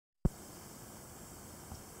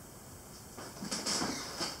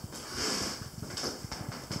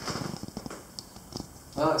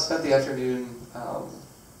Well, I spent the afternoon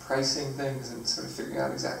pricing things and sort of figuring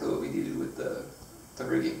out exactly what we needed with the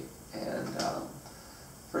rigging. And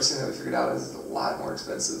first thing that we figured out is it's a lot more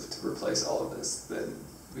expensive to replace all of this than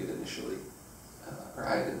we had initially, or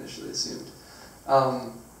I had initially assumed.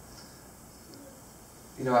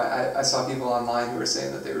 You know, I saw people online who were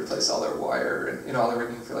saying that they replaced all their wire and, you know, all the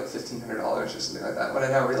rigging for like $1,500 or something like that. What I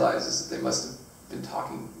now realize is that they must have been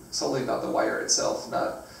talking solely about the wire itself,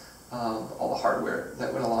 not all the hardware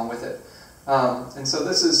that went along with it. And so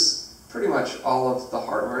this is pretty much all of the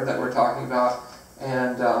hardware that we're talking about.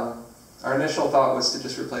 And our initial thought was to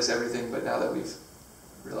just replace everything, but now that we've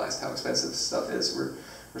realized how expensive stuff is,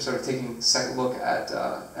 we're sort of taking a second look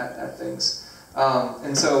at things.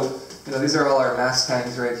 And so, you know, these are all our mast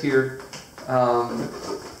tangs right here,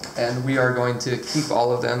 and we are going to keep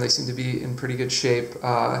all of them. They seem to be in pretty good shape.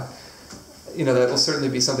 You know, that will certainly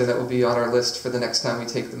be something that will be on our list for the next time we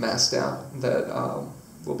take the mast down, that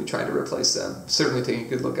we'll be trying to replace them. Certainly taking a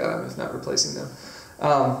good look at them, if not replacing them.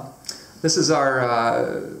 This is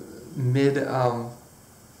our mid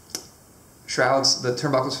shrouds, the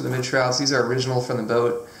turnbuckles for the mid shrouds. These are original from the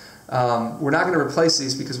boat. We're not going to replace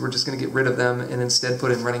these because we're just going to get rid of them and instead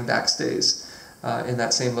put in running backstays in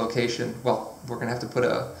that same location. Well, we're going to have to put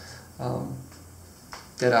a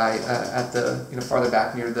deadeye at the, you know, farther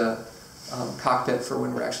back near the cockpit for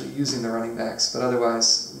when we're actually using the running backs, but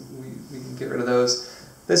otherwise we can get rid of those.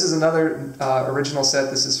 This is another original set.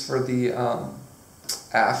 This is for the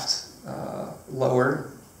aft lower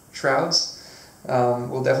shrouds.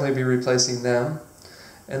 We'll definitely be replacing them,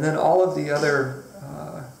 and then all of the other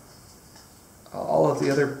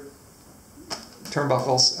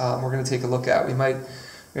turnbuckles we're going to take a look at. We're going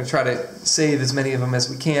to try to save as many of them as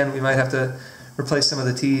we can. We might have to replace some of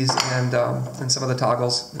the T's and some of the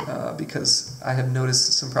toggles because I have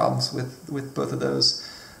noticed some problems with both of those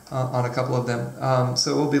on a couple of them.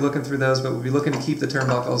 So we'll be looking through those, but we'll be looking to keep the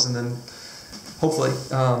turnbuckles and then hopefully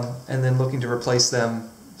and then looking to replace them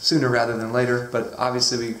sooner rather than later. But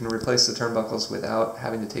obviously we can replace the turnbuckles without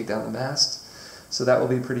having to take down the mast, so that will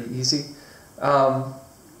be pretty easy.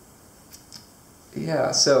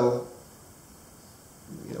 Yeah, so,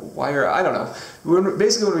 you know, wire, I don't know.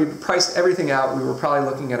 Basically, when we priced everything out, we were probably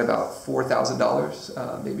looking at about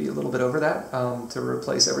 $4,000, maybe a little bit over that, to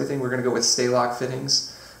replace everything. We're going to go with Stay-Lock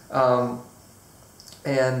fittings, and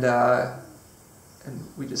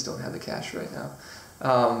we just don't have the cash right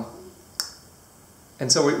now.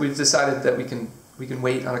 And so we've decided that we can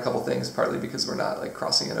wait on a couple things, partly because we're not like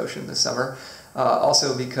crossing an ocean this summer.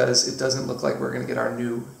 Also because it doesn't look like we're going to get our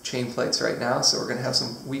new chain plates right now, so we're going to have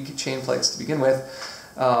some weak chain plates to begin with.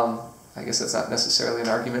 I guess that's not necessarily an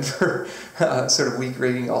argument for sort of weak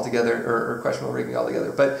rigging altogether or questionable rigging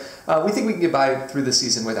altogether, but we think we can get by through the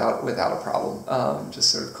season without a problem,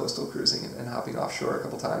 just sort of coastal cruising and hopping offshore a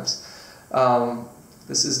couple times.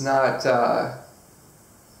 This is not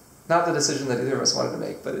the decision that either of us wanted to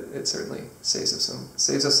make, but it certainly saves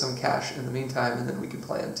us some cash in the meantime, and then we can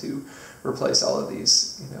plan to replace all of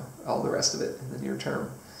these, you know, all the rest of it in the near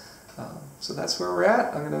term. So that's where we're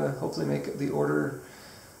at. I'm going to hopefully make the order,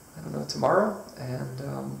 I don't know, tomorrow, and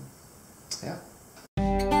yeah.